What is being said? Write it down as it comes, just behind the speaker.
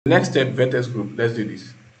Next step, vertex group. Let's do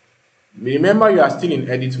this. Remember, you are still in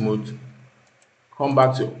edit mode. Come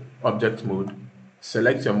back to object mode.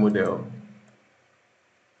 Select your model.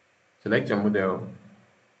 Select your model,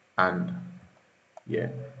 and yeah,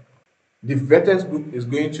 the vertex group is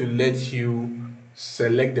going to let you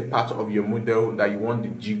select the part of your model that you want the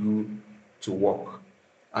jiggle to work.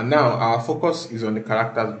 And now our focus is on the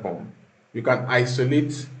characters bomb. You can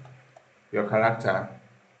isolate your character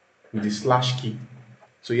with the slash key.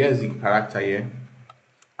 So here's the character here.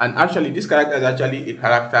 And actually, this character is actually a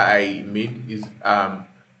character I made. Is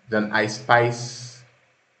an I Spice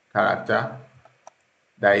character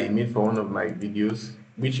that I made for one of my videos,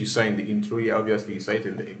 which you saw in the intro. Yeah, obviously you saw it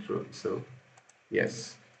in the intro. So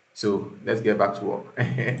yes. So let's get back to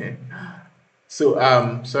work. So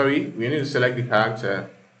sorry, we need to select the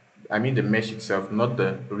character. I mean the mesh itself, not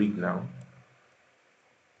the rig now.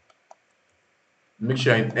 Make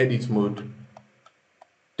sure you're in edit mode.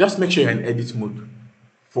 Just make sure you're in edit mode.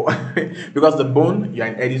 For because the bone you're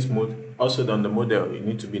in edit mode. Also on the model, you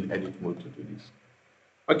need to be in edit mode to do this.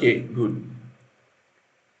 Okay, good.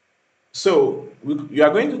 So you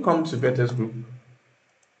are going to come to vertex group,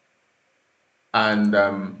 and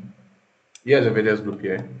here's a vertex group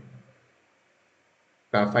here.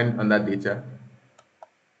 You can find it under data.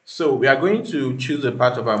 So we are going to choose a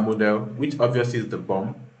part of our model, which obviously is the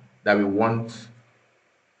bomb that we want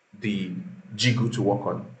the jiggle to work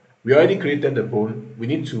on. We already created the bone. We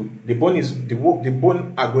need to, the bone is the work, the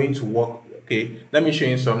bone are going to work. Okay, let me show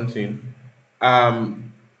you something.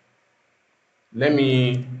 Um, let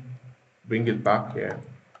me bring it back here.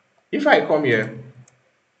 If I come here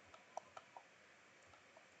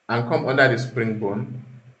and come under the spring bone,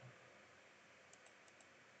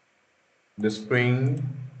 the spring,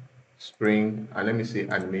 and let me say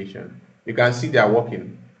animation, you can see they are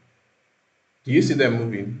working. Do you see them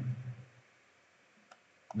moving?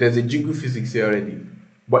 There's a jiggle physics here already,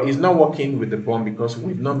 but it's not working with the bomb because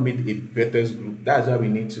we've not made a vertex group. That's why we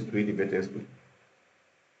need to create a vertex group.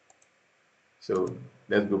 So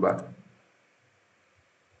let's go back.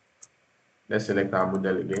 Let's select our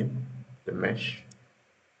model again, the mesh.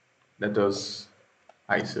 Let us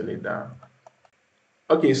isolate that.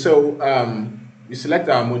 Okay, so we select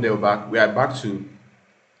our model back. We are back to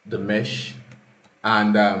the mesh,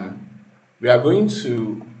 and we are going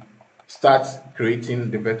to start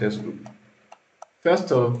creating the vertex group.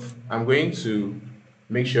 First off, I'm going to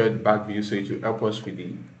make sure the back view so it will help us with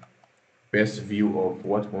the best view of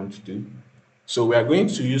what we want to do. So we are going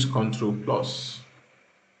to use Ctrl plus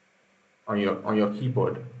on your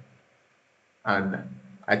keyboard, and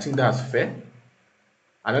I think that's fair.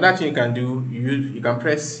 Another thing you can do, you can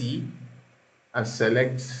press C and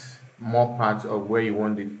select more parts of where you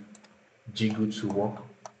want the jiggle to work.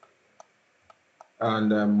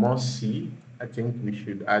 And more C, I think we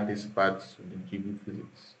should add this part to the jiggle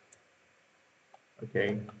physics.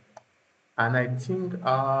 Okay, and I think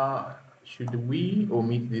should we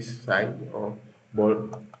omit this side, or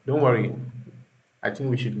but don't worry, I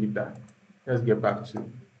think we should leave that. Let's get back to.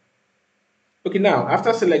 Okay, now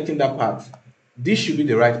after selecting that part, this should be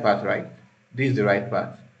the right part, right? This is the right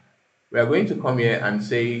part. We are going to come here and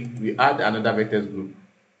say we add another vectors group.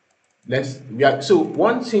 So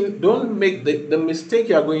one thing, don't make the mistake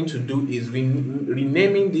you are going to do is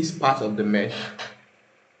renaming this part of the mesh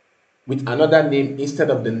with another name instead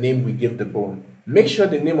of the name we give the bone. Make sure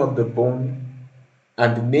the name of the bone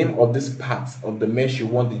and the name of this part of the mesh you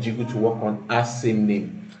want the jiggle to work on are same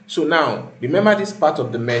name. So now remember this part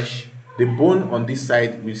of the mesh, the bone on this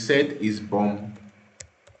side we said is bomb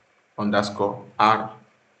underscore R.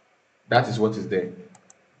 That is what is there.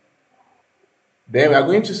 Then we are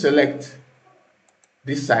going to select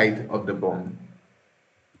this side of the bomb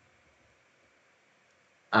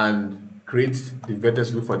and create the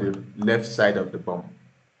vertex group for the left side of the bomb.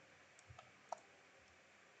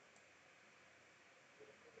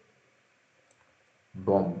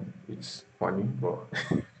 Bomb. It's funny, but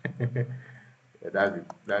yeah, that's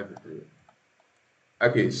it. That's it.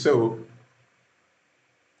 Okay, so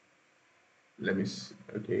let me see.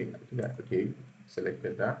 Okay, okay,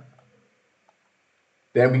 selected that.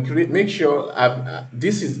 Then we create. Make sure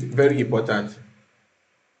this is very important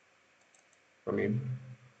for me.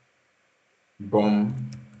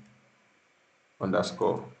 Bomb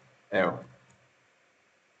underscore L,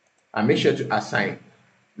 and make sure to assign.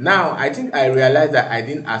 Now I think I realized that I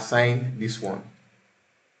didn't assign this one.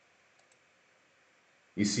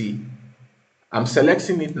 You see, I'm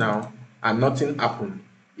selecting it now and nothing happened.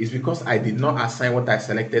 It's because I did not assign what I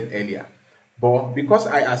selected earlier. But because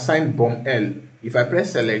I assigned bomb L, If I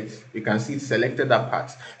press select, you can see it selected that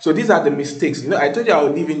part. So these are the mistakes. I told you I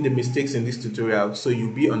will leave in the mistakes in this tutorial, so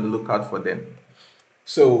you'll be on the lookout for them.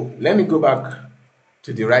 So let me go back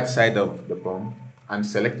to the right side of the bomb and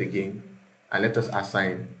select again, and let us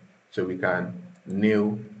assign so we can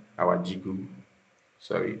nail our jiggle.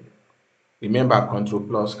 Sorry. Remember, Control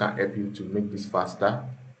Plus can help you to make this faster.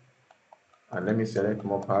 And let me select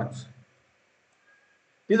more parts.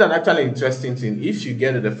 This is an actually interesting thing. If you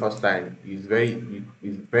get it the first time, it's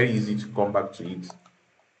very easy to come back to it.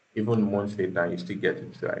 Even months later, you still get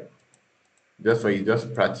it right. Just for you,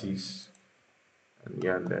 just practice and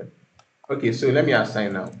yeah, and then. Okay, so let me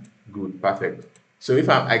assign now. Good, perfect. So if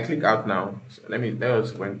I click out now, so let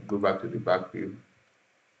us go back to the back view.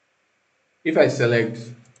 If I select,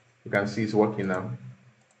 you can see it's working now.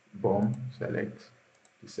 Boom, select,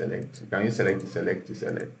 deselect. You can use select, deselect,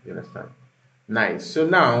 deselect. You understand? Nice. So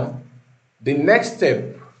now the next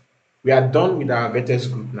step, we are done with our vertex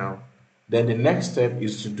group now. Then the next step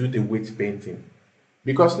is to do the weight painting.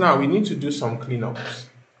 Because now we need to do some cleanups.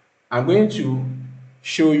 I'm going to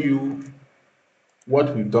show you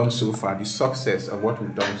what we've done so far, the success of what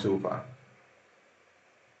we've done so far.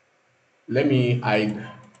 Let me hide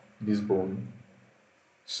this bone.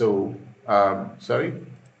 So, sorry.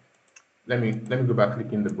 Let me go back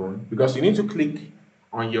clicking the bone because you need to click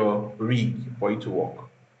on your rig for it to work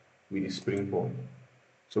with the spring bone.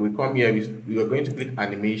 So we come here, we are going to click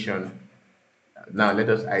animation. Now let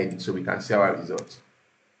us hide it so we can see our results.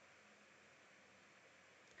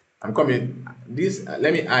 I'm coming. This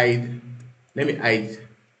let me hide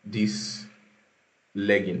these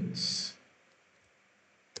leggings.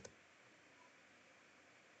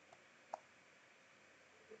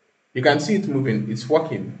 You can see it moving, it's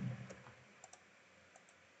working.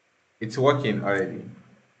 It's working already.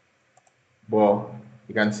 But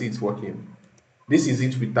you can see it's working. This is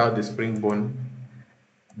it without the spring bone.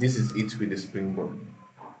 This is it with the spring bone.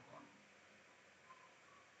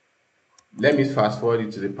 Let me fast forward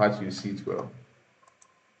it to the part you see it well.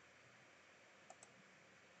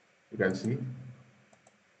 You can see. You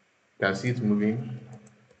can see it moving.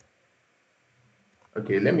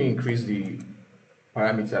 Okay, let me increase the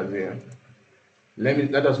parameters here.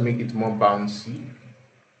 Let us make it more bouncy.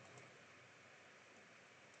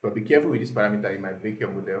 But be careful with this parameter, it might break your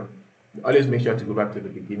model. Always make sure to go back to the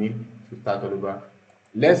beginning to start all over.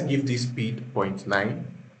 Let's give this speed 0.9.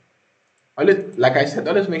 Always, like I said,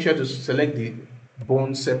 always make sure to select the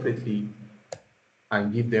bones separately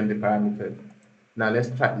and give them the parameters. Now let's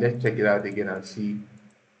check it out again and see. You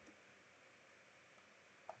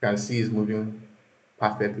can see it's moving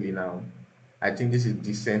perfectly now. I think this is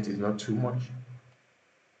decent, it's not too much.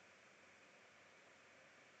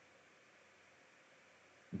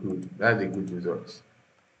 Good, that's a good result.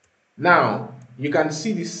 Now you can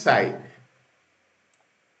see this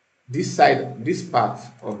part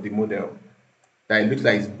of the model that it looks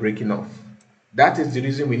like it's breaking off. That is the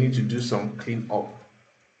reason we need to do some clean up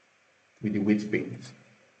with the weight paint.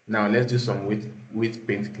 Now let's do some weight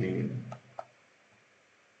paint cleaning.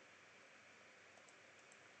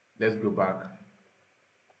 Let's go back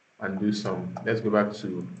and let's go back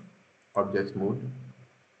to object mode.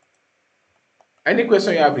 Any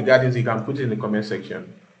question you have regarding this, you can put it in the comment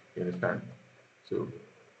section. You understand? So,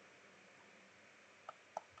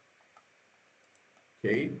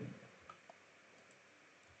 okay.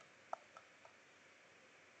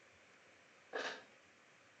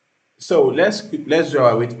 So let's do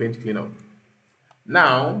our weight paint cleanup.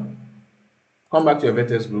 Now, come back to your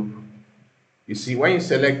vertex group. You see, when you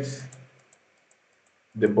select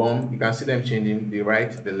the bomb, you can see them changing the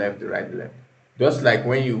right, the left, the right, the left. Just like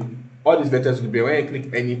when all these vertex group here, when you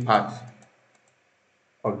click any part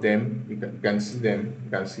of them, you can see them, you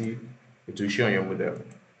can see it will show on your model.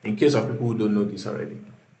 In case of people who don't know this already.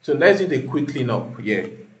 So let's do the quick cleanup here.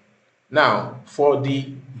 Now, for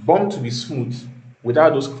the bomb to be smooth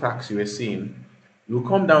without those cracks you were seeing, you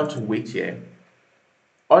come down to weight here.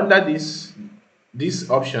 Under these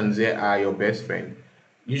options here are your best friend.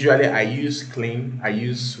 Usually I use clean, I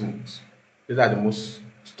use smooth. These are the most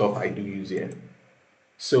stuff I do use here.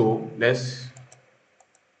 So let's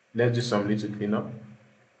do some little cleanup.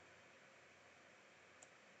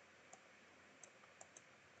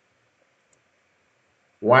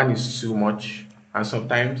 One is too much, and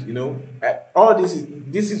sometimes all this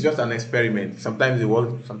is just an experiment. Sometimes it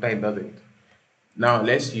works, sometimes it doesn't. Now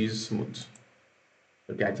let's use smooth.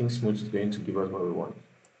 Okay, I think smooth is going to give us what we want.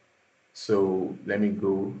 So let me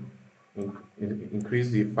go increase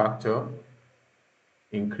the factor,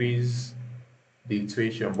 increase the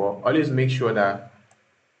iteration, but always make sure that.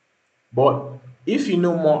 But if you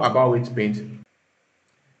know more about weight paint,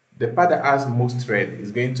 the part that has most thread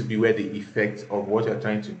is going to be where the effect of what you're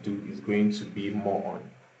trying to do is going to be more on.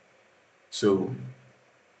 So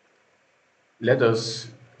let us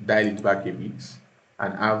dial it back a bit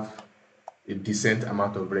and have a decent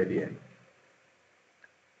amount of red here.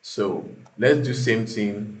 So let's do same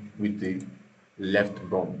thing with the left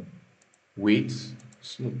bump. Weight,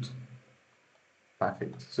 smooth,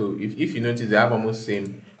 perfect. So if you notice,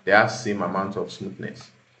 they have same amount of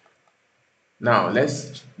smoothness. Now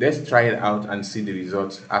let's try it out and see the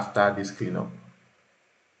results after this cleanup.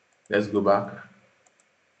 Let's go back.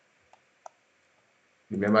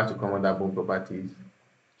 Remember to come under bone properties,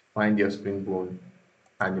 find your spring bone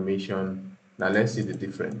animation. Now let's see the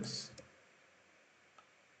difference.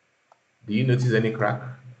 Do you notice any crack?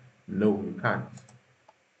 No, you can't.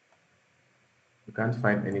 You can't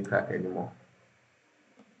find any crack anymore.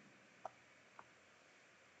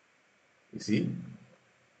 You see?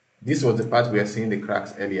 This was the part we were seeing the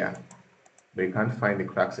cracks earlier, but you can't find the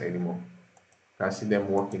cracks anymore. You can see them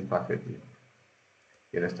working perfectly.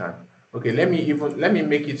 You understand? Okay, let me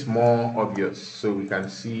make it more obvious so we can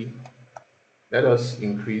see. Let us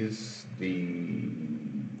increase the,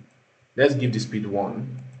 let's give the speed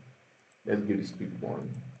 1. Let's give the speed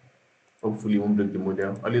 1. Hopefully it won't break the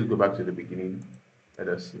model. Or let's go back to the beginning. Let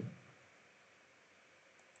us see.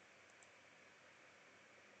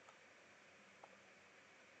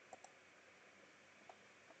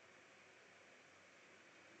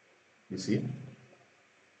 You see?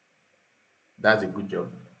 That's a good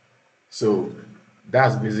job. So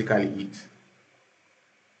that's basically it.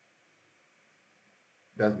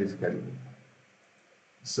 That's basically it.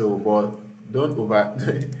 So, but don't over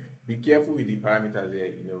be careful with the parameters there,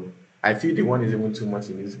 you know. I feel the one is even too much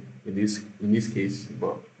in this case,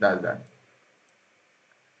 but that's that.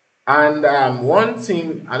 And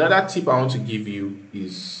another tip I want to give you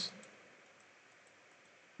is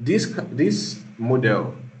this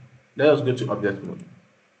model. Let us go to object mode.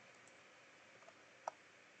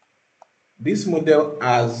 This model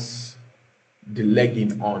has the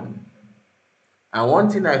legging on, and one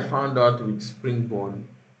thing I found out with Springbone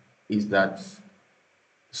is that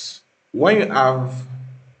when you have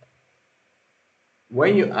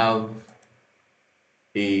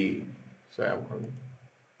a sorry I'm coming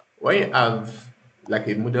when you have like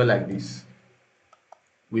a model like this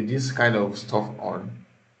with this kind of stuff on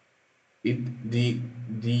it,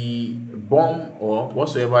 the bomb or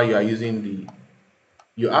whatsoever you are using,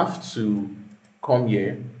 you have to come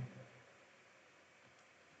here.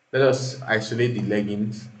 Let us isolate the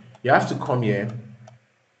leggings. You have to come here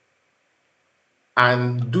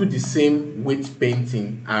and do the same weight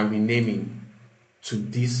painting and renaming to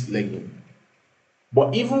this legging.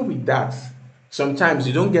 But even with that, sometimes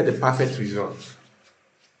you don't get the perfect result.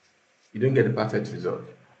 You don't get the perfect result.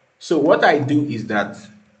 So what I do is that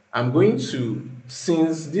I'm going to,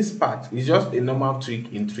 since this part is just a normal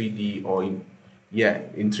trick in 3D or in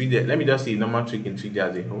 3D, let me just say a normal trick in 3D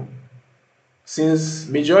as a whole. Since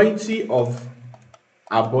majority of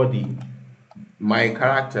our body, my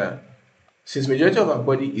character, since majority of our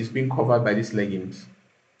body is being covered by these leggings,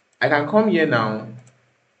 I can come here now.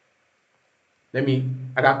 I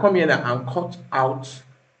can come here now and cut out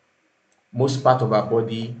most part of our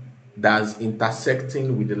body that's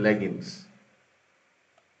intersecting with the leggings.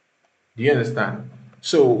 Do you understand?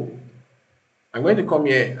 So I'm going to come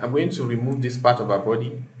here, I'm going to remove this part of our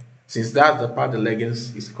body. Since that's the part the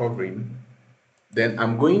leggings is covering, then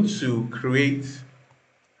I'm going to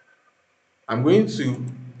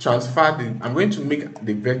make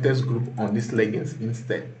the vertex group on these leggings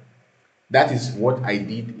instead. That is what I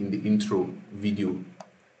did in the intro video.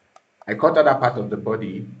 I cut out that part of the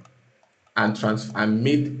body and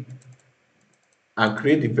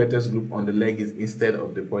create the vertex group on the leggings instead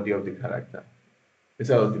of the body of the character,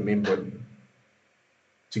 instead of the main body,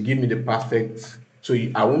 to give me the perfect, so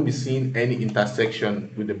I won't be seeing any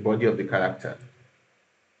intersection with the body of the character.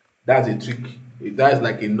 That's a trick. That's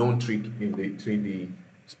like a known trick in the 3D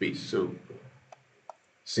space. So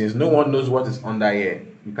since no one knows what is under here,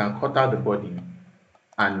 you can cut out the body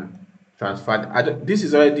and transfer. This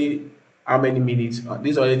is already how many minutes?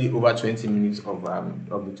 This is already over 20 minutes of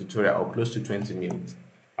the tutorial, or close to 20 minutes.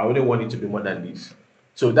 I wouldn't want it to be more than this.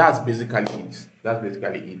 So that's basically it.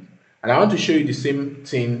 And I want to show you the same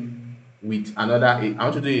thing with another. I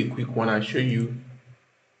want to do a quick one and show you.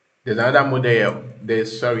 There's another model here.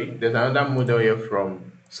 There's another model here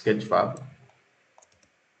from Sketchfab.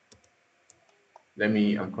 Let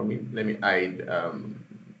me hide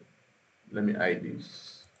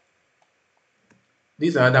this. This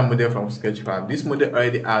is another model from Sketchfab. This model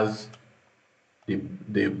already has the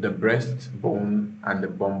breast bone and the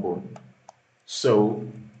bum bone. So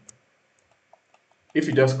If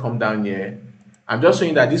you just come down here, I'm just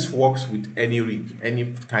showing that this works with any rig,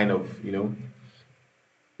 any kind of, you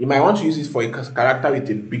might want to use this for a character with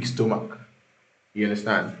a big stomach. You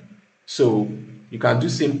understand? So you can do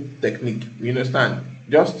same technique. You understand?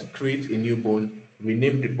 Just create a new bone,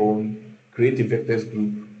 rename the bone, create a vectors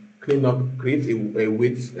group, clean up, create a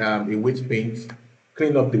weight paint,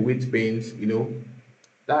 clean up the weight paint.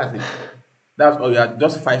 That's it. That's all. You are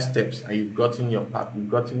just 5 steps, and you've gotten your path. You've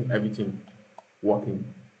gotten everything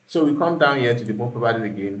working. So we come down here to the bone properties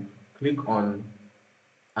again. Click on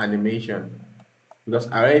animation because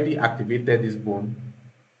I already activated this bone.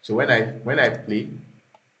 So when I play,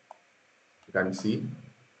 you can see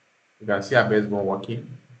our best bone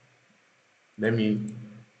working. You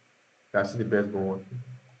can see the best bone working,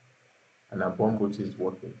 and our bone boot is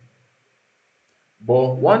working.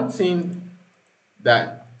 But one thing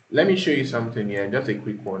that let me show you something here, just a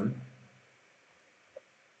quick one.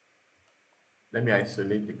 Let me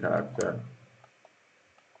isolate the character.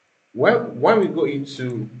 When we go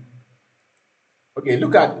into okay,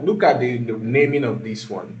 look at the naming of this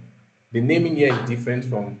one. The naming here is different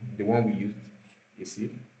from the one we used. You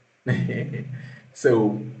see?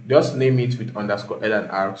 So just name it with underscore L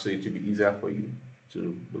and R so it will be easier for you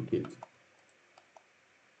to locate.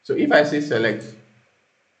 So if I say select,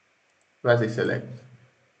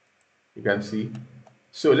 you can see.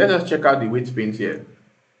 So let us check out the weight paint here.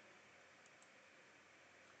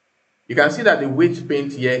 You can see that the weight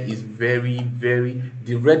paint here is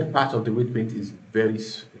the red part of the weight paint is very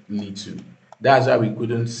little. That's why we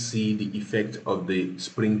couldn't see the effect of the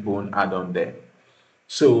spring bone add-on there.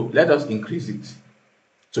 So let us increase it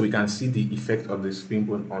so we can see the effect of the spring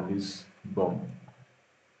bone on this bone.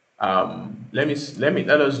 Let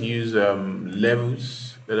us use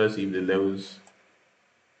levels. Let us see if the levels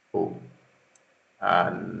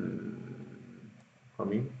and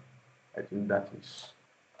coming. I think that is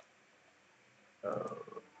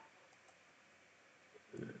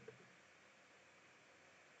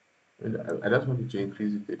I just wanted to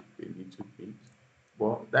increase it a little bit,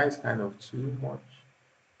 but that is kind of too much.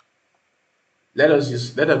 Let us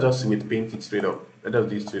just with paint it straight up. Let us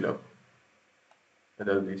do it straight up. Let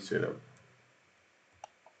us do it straight up.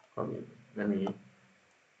 Come in.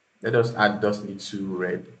 Let us add just little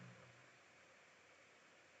red.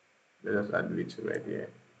 Let us add little red here.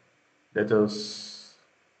 Let us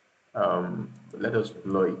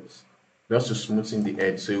blur it just to smoothen the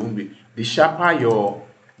edge so it won't be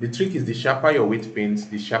the trick is the sharper your weight paint,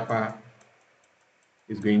 the sharper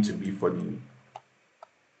is going to be for the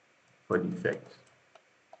effect.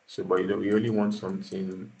 So but we only want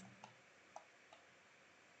something.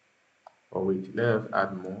 Oh wait, let us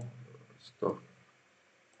add more stuff.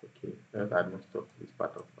 Okay, let's add more stuff to this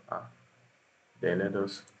part of R. Then let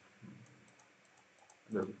us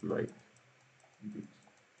blur it a bit.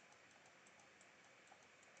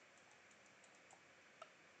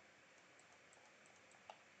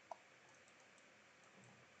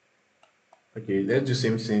 Okay, let's do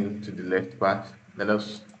same thing to the left part. Let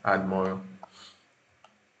us add more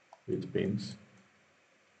weight paints.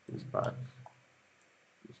 This part.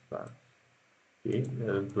 Okay,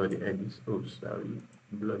 let us blur the edges. Oh, sorry,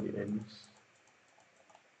 blur the edges.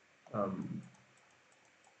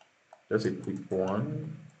 Just a quick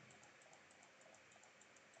one.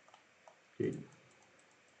 Okay.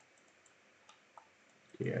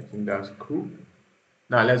 Okay, I think that's cool.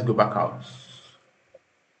 Now let's go back out,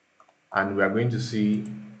 and we are going to see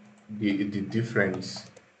the difference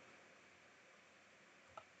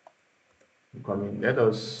coming.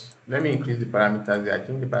 Let me increase the parameters. I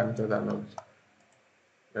think the parameters are not.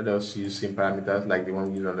 Let us use same parameters like the one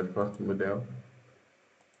we used on the first model.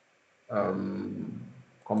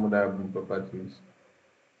 Commodore properties.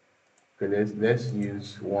 Okay, let's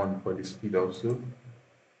use one for the speed also.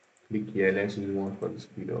 Click here. Let's use one for the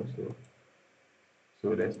speed also. So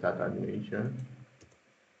let's start animation.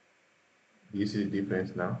 Do you see the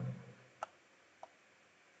difference now?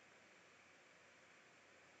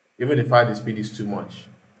 Even if the speed is too much,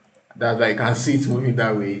 that's why I can see it moving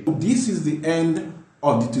that way. This is the end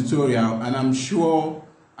of the tutorial, and I'm sure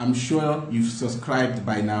you've subscribed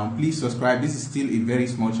by now. Please subscribe. This is still a very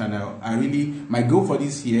small channel. My goal for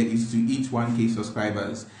this year is to hit 1K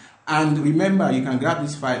subscribers. And remember, you can grab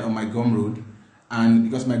this file on my Gumroad, and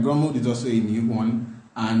because my Gumroad is also a new one.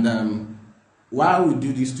 And while we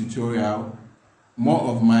do this tutorial, more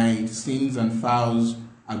of my scenes and files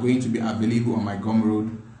are going to be available on my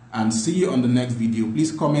Gumroad. And see you on the next video.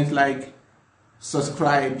 Please comment, like,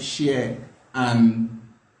 subscribe, share, and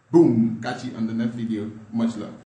boom, catch you on the next video. Much love.